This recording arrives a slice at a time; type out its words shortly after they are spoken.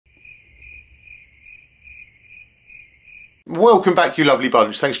Welcome back, you lovely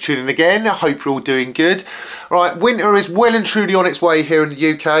bunch. Thanks for tuning in again. I hope you're all doing good. Right, winter is well and truly on its way here in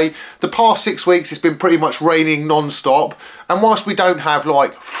the UK. The past 6 weeks it's been pretty much raining non-stop, and whilst we don't have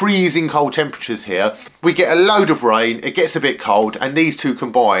like freezing cold temperatures here, we get a load of rain, it gets a bit cold, and these two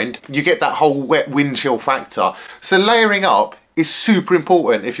combined, you get that whole wet wind chill factor. So layering up is super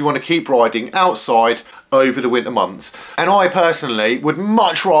important if you want to keep riding outside over the winter months. And I personally would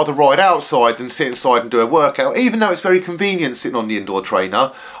much rather ride outside than sit inside and do a workout. Even though it's very convenient sitting on the indoor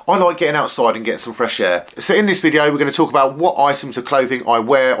trainer, I like getting outside and getting some fresh air. So in this video we're going to talk about what items of clothing I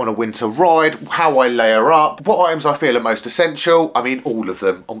wear on a winter ride, how I layer up, what items I feel are most essential. I mean, all of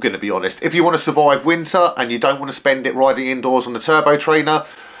them, I'm going to be honest. If you want to survive winter and you don't want to spend it riding indoors on the turbo trainer,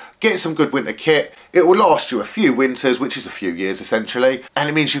 get some good winter kit. It will last you a few winters, which is a few years essentially, and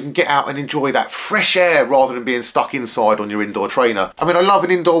it means you can get out and enjoy that fresh air rather than being stuck inside on your indoor trainer. I mean, I love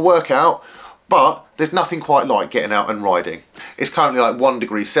an indoor workout, but there's nothing quite like getting out and riding. It's currently like 1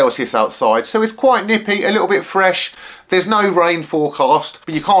 degree Celsius outside, so it's quite nippy, a little bit fresh. There's no rain forecast,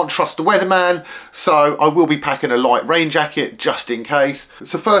 but you can't trust the weatherman, so I will be packing a light rain jacket just in case.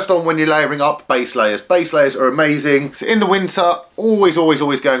 So first on, when you're layering up, base layers. Base layers are amazing. So in the winter, always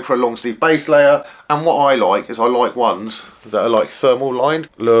going for a long sleeve base layer. And what I like is I like ones that are like thermal lined.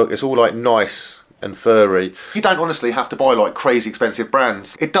 Look, it's all like nice and furry. You don't honestly have to buy like crazy expensive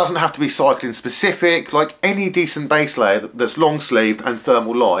brands. It doesn't have to be cycling specific. Like any decent base layer that's long sleeved and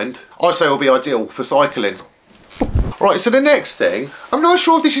thermal lined, I'd say will be ideal for cycling. Right, so the next thing, I'm not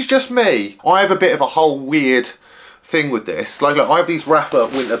sure if this is just me. I have a bit of a whole weird thing with this. Like, look, I have these Rapper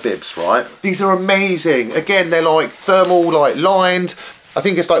winter bibs, right? These are amazing. Again, they're like thermal, like lined. I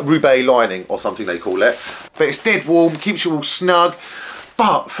think it's like Roubaix lining or something they call it. But it's dead warm, keeps you all snug.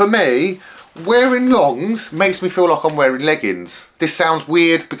 But for me, wearing longs makes me feel like I'm wearing leggings. This sounds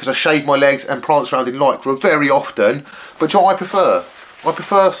weird because I shave my legs and prance around in Lycra very often. But do you know what I prefer? I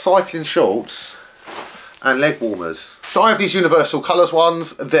prefer cycling shorts and leg warmers. So I have these universal colours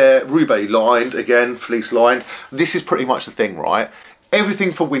ones. They're Roubaix lined, again, fleece lined. This is pretty much the thing, right?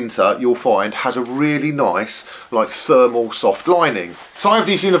 Everything for winter, you'll find, has a really nice, like, thermal soft lining. So I have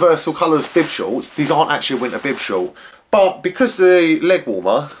these universal colours bib shorts. These aren't actually a winter bib short. But because the leg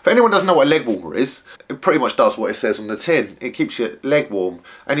warmer, if anyone doesn't know what a leg warmer is, it pretty much does what it says on the tin. It keeps your leg warm.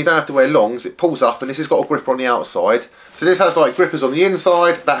 And you don't have to wear longs, it pulls up, and this has got a gripper on the outside. So this has like grippers on the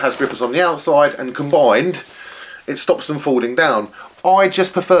inside, that has grippers on the outside, and combined, it stops them falling down. I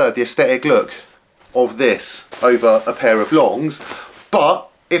just prefer the aesthetic look of this over a pair of longs, but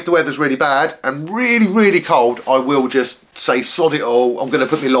if the weather's really bad and really cold, I will just say sod it all, I'm going to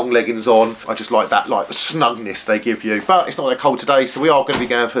put my long leggings on. I just like that like snugness they give you. But it's not that cold today, so we are going to be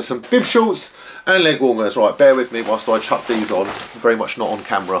going for some bib shorts and leg warmers. Right, bear with me whilst I chuck these on. Very much not on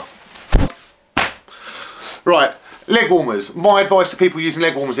camera. Right, leg warmers. My advice to people using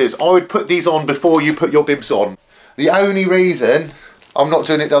leg warmers is I would put these on before you put your bibs on. The only reason I'm not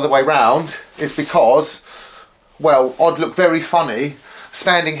doing it the other way round is because, well, I'd look very funny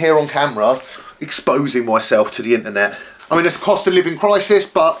standing here on camera exposing myself to the internet. I mean, it's a cost of living crisis,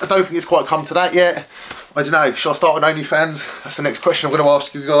 but I don't think it's quite come to that yet. I don't know, shall I start an OnlyFans? That's the next question I'm going to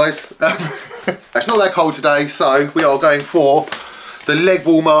ask you guys. It's not that cold today, so we are going for the leg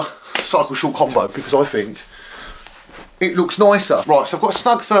warmer cycle short combo because I think it looks nicer. Right, so I've got a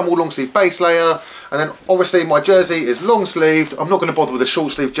snug thermal long sleeve base layer, and then obviously my jersey is long sleeved. I'm not going to bother with a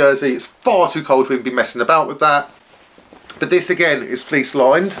short sleeve jersey. It's far too cold to even be messing about with that. But this again is fleece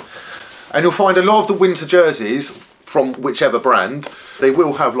lined, and you'll find a lot of the winter jerseys from whichever brand, they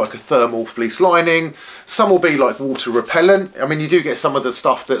will have like a thermal fleece lining. Some will be like water repellent. I mean, you do get some of the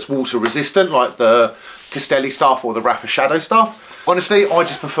stuff that's water resistant, like the Castelli stuff or the Rapha Shadow stuff. Honestly, I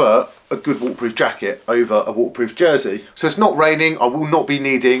just prefer a good waterproof jacket over a waterproof jersey. So it's not raining, I will not be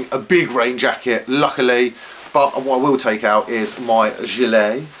needing a big rain jacket, luckily, but what I will take out is my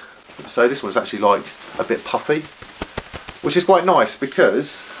gilet. So this one's actually like a bit puffy, which is quite nice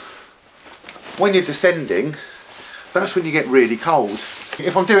because when you're descending, that's when you get really cold.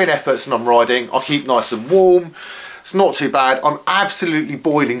 If I'm doing efforts and I'm riding, I keep nice and warm. It's not too bad. I'm absolutely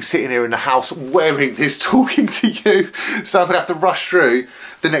boiling sitting here in the house wearing this, talking to you. So I'm gonna have to rush through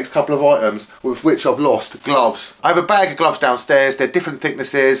the next couple of items, with which I've lost gloves. I have a bag of gloves downstairs. They're different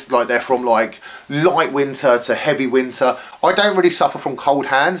thicknesses, like they're from like light winter to heavy winter. I don't really suffer from cold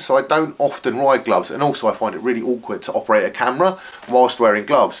hands, so I don't often ride gloves. And also I find it really awkward to operate a camera whilst wearing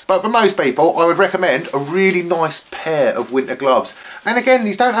gloves. But for most people, I would recommend a really nice pair of winter gloves. And again,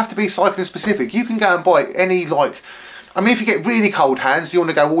 these don't have to be cycling specific. You can go and buy any like, I mean, if you get really cold hands, you want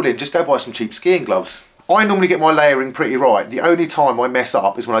to go all in, just go buy some cheap skiing gloves. I normally get my layering pretty right. The only time I mess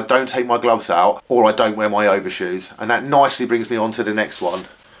up is when I don't take my gloves out or I don't wear my overshoes. And that nicely brings me on to the next one,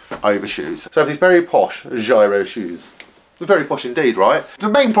 overshoes. So I have these very posh Giro shoes. Very posh indeed, right? The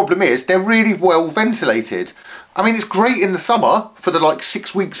main problem is they're really well ventilated. I mean, it's great in the summer for the like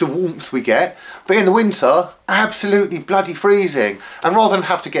 6 weeks of warmth we get, but in the winter, absolutely bloody freezing. And rather than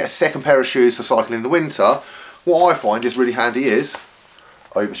have to get a second pair of shoes for cycling in the winter, what I find is really handy is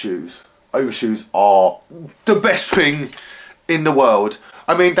overshoes. Overshoes are the best thing in the world.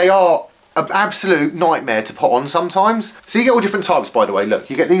 I mean, they are an absolute nightmare to put on sometimes. So you get all different types, by the way. Look,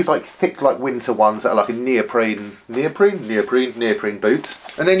 you get these like thick like winter ones that are like a neoprene boot.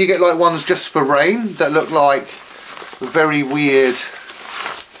 And then you get like ones just for rain that look like very weird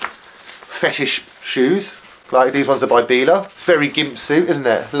fetish shoes. Like these ones are by Bela. It's very gimp suit, isn't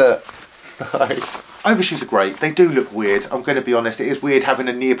it? Look. Overshoes are great. They do look weird. I'm going to be honest. It is weird having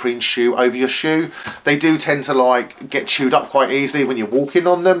a neoprene shoe over your shoe. They do tend to like get chewed up quite easily when you're walking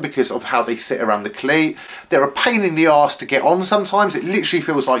on them because of how they sit around the cleat. They're a pain in the arse to get on sometimes. It literally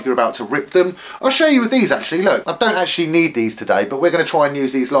feels like you're about to rip them. I'll show you with these actually. Look, I don't actually need these today, but we're going to try and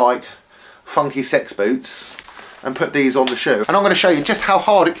use these like funky sex boots and put these on the shoe. And I'm going to show you just how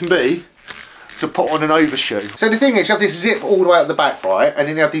hard it can be to put on an overshoe. So the thing is, you have this zip all the way up the back, right? And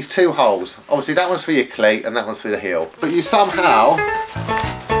then you have these two holes. Obviously that one's for your cleat and that one's for the heel. But you somehow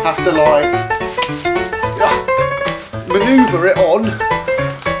have to like maneuver it on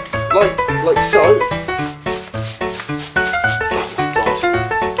like so. Oh my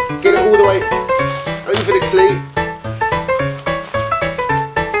God. Get it all the way over the cleat.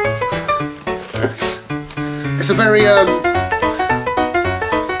 It's a very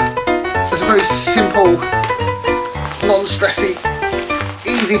very simple, non-stressy,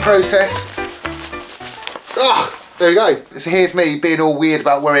 easy process. There you go. So here's me being all weird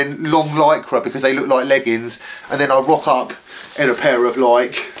about wearing long lycra because they look like leggings, and then I rock up in a pair of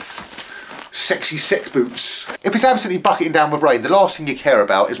like sexy sex boots. If it's absolutely bucketing down with rain, the last thing you care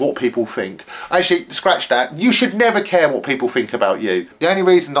about is what people think. Actually, scratch that. You should never care what people think about you. The only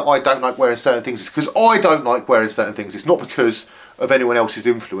reason that I don't like wearing certain things is because I don't like wearing certain things. It's not because of anyone else's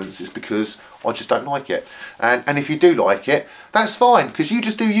influence, it's because I just don't like it. And if you do like it, that's fine, because you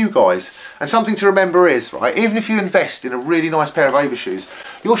just do you guys. And something to remember is, right, even if you invest in a really nice pair of overshoes,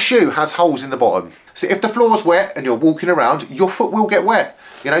 your shoe has holes in the bottom. So if the floor's wet and you're walking around, your foot will get wet.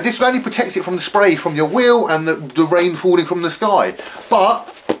 You know, this only protects it from the spray from your wheel and the rain falling from the sky. But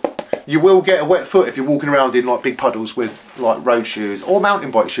you will get a wet foot if you're walking around in like big puddles with like road shoes or mountain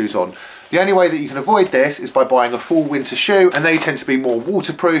bike shoes on. The only way that you can avoid this is by buying a full winter shoe, and they tend to be more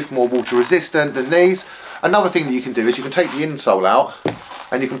waterproof, more water resistant than these. Another thing that you can do is you can take the insole out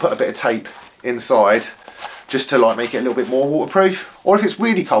and you can put a bit of tape inside just to like make it a little bit more waterproof. Or if it's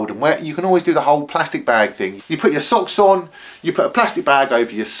really cold and wet, you can always do the whole plastic bag thing. You put your socks on, you put a plastic bag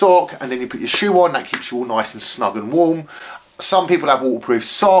over your sock, and then you put your shoe on. That keeps you all nice and snug and warm. Some people have waterproof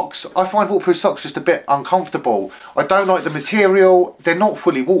socks. I find waterproof socks just a bit uncomfortable. I don't like the material. They're not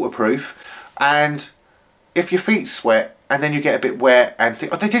fully waterproof. And if your feet sweat and then you get a bit wet and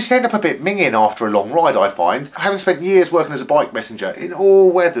they just end up a bit minging after a long ride, I find. Having spent years working as a bike messenger in all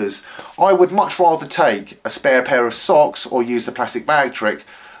weathers, I would much rather take a spare pair of socks or use the plastic bag trick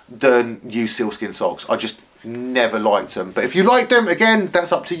than use sealskin socks. I just never liked them. But if you like them, again,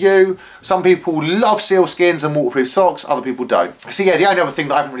 that's up to you. Some people love sealskins and waterproof socks, other people don't. So yeah, the only other thing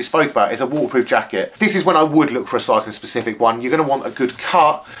that I haven't really spoke about is a waterproof jacket. This is when I would look for a cycling specific one. You're going to want a good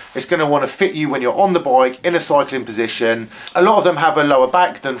cut. It's going to want to fit you when you're on the bike in a cycling position. A lot of them have a lower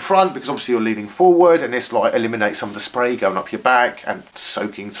back than front because obviously you're leaning forward, and this like eliminates some of the spray going up your back and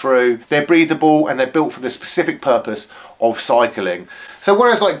soaking through. They're breathable and they're built for the specific purpose of cycling. So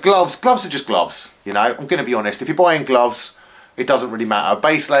whereas like gloves are just gloves, you know, I'm going to be honest, if you're buying gloves, it doesn't really matter.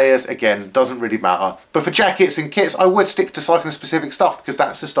 Base layers, again, doesn't really matter. But for jackets and kits, I would stick to cycling specific stuff because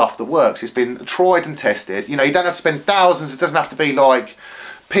that's the stuff that works. It's been tried and tested. You know, you don't have to spend thousands. It doesn't have to be like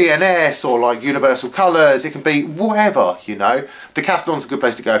P&S or like Universal Colours. It can be whatever, you know. Decathlon's a good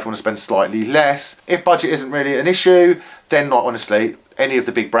place to go if you want to spend slightly less. If budget isn't really an issue, then not honestly. Any of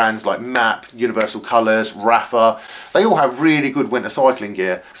the big brands like MAP, Universal Colours, Rafa, they all have really good winter cycling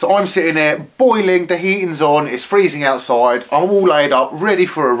gear. So I'm sitting there boiling, the heating's on, it's freezing outside, I'm all laid up, ready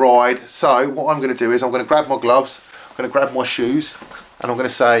for a ride. So what I'm going to do is I'm going to grab my gloves, I'm going to grab my shoes, and I'm going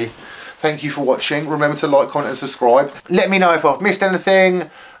to say thank you for watching. Remember to like, comment and subscribe. Let me know if I've missed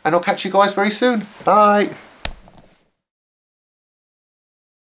anything, and I'll catch you guys very soon. Bye.